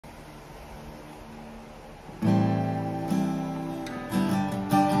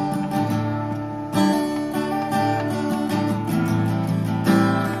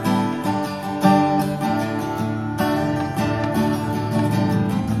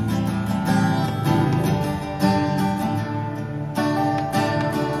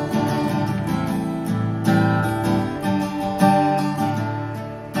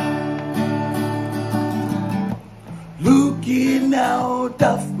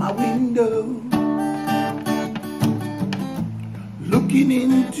my window, looking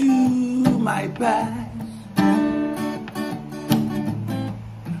into my past,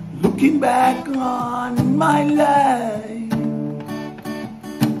 looking back on my life,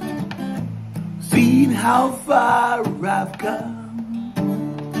 seeing how far I've come.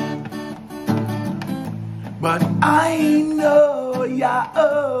 But I know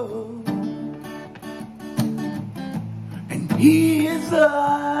Ya'oh, and He is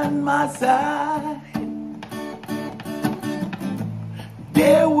on my side.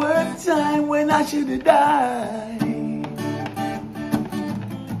 There were times when I should have died,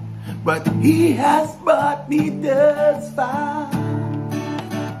 but He has brought me thus far.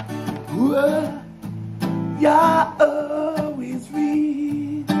 Whoa, Ya'oh is real.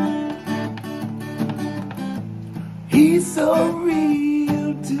 He's so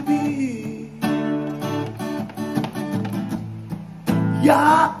real to me.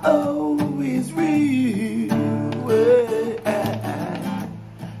 Ya'oh is real.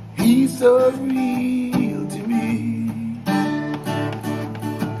 He's so real to me.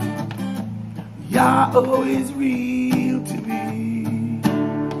 Ya'oh is real to me.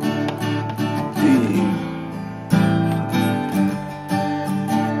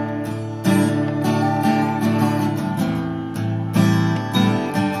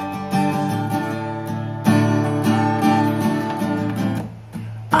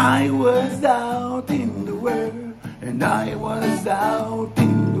 I was out in the world, and I was out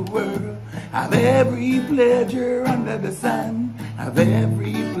in the world. Have every pleasure under the sun, have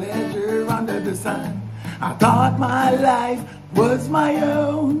every pleasure under the sun. I thought my life was my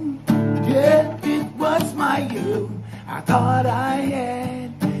own, yeah, it was my own. I thought I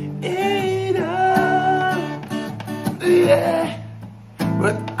had it all, yeah,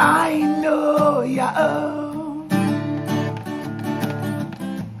 but I know Ya'oh.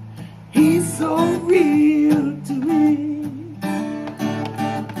 He's so real to me.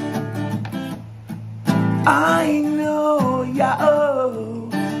 I know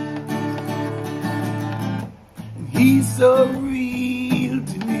Ya'oh. He's so real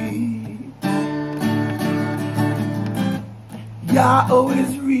to me. Ya'oh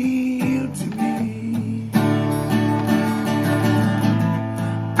is real to me.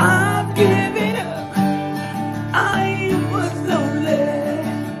 I'm giving up. I was lonely.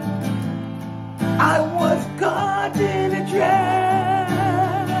 I was caught in a trap.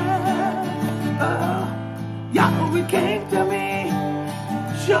 Ya'oh, He came to me,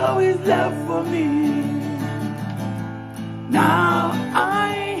 show His love for me. Now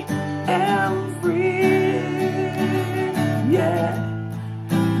I am free. Yeah,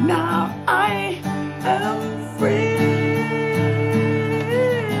 now I am free.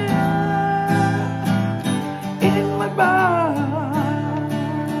 In my body.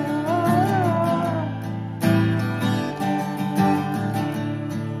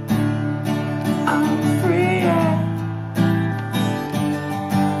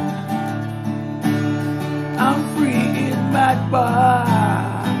 I'm free in my bar.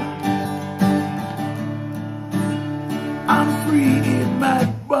 I'm free in my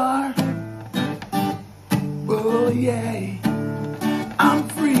bar. Oh yeah. I'm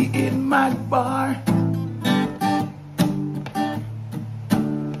free in my bar.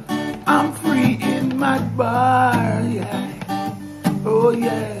 I'm free in my bar. Yeah. Oh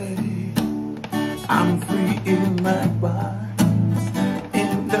yeah. I'm free in my bar.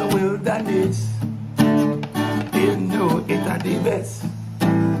 In the wilderness. You know it are the best.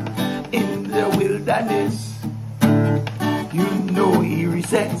 In the wilderness, you know He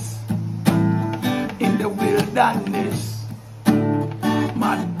resets. In the wilderness,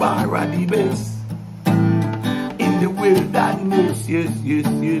 mad bar are the best. In the wilderness, yes, yes,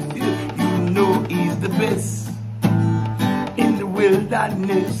 yes, yes, you know He's the best. In the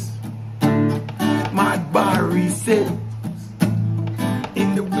wilderness, mad bar resets.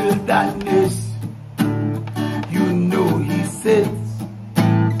 In the wilderness, you know He sits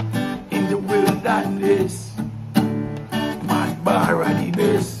in the wilderness. My bar are the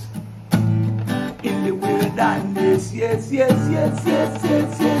best. In the wilderness, yes, yes, yes, yes,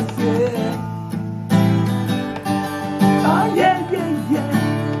 yes, yes, yes. Oh yeah, yeah, yeah.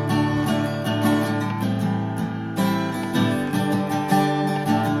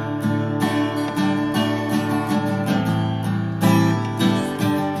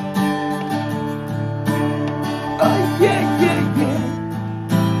 Yeah, yeah, yeah.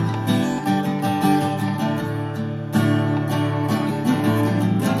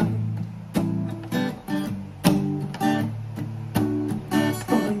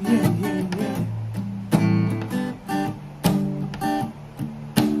 Oh, yeah, yeah, yeah.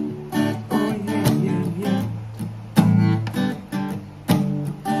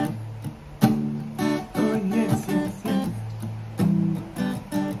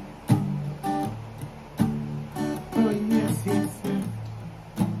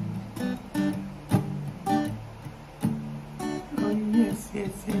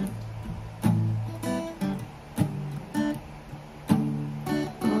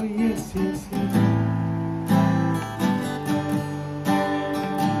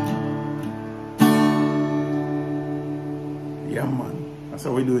 Yeah, man. That's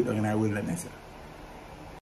how we do it in our wilderness.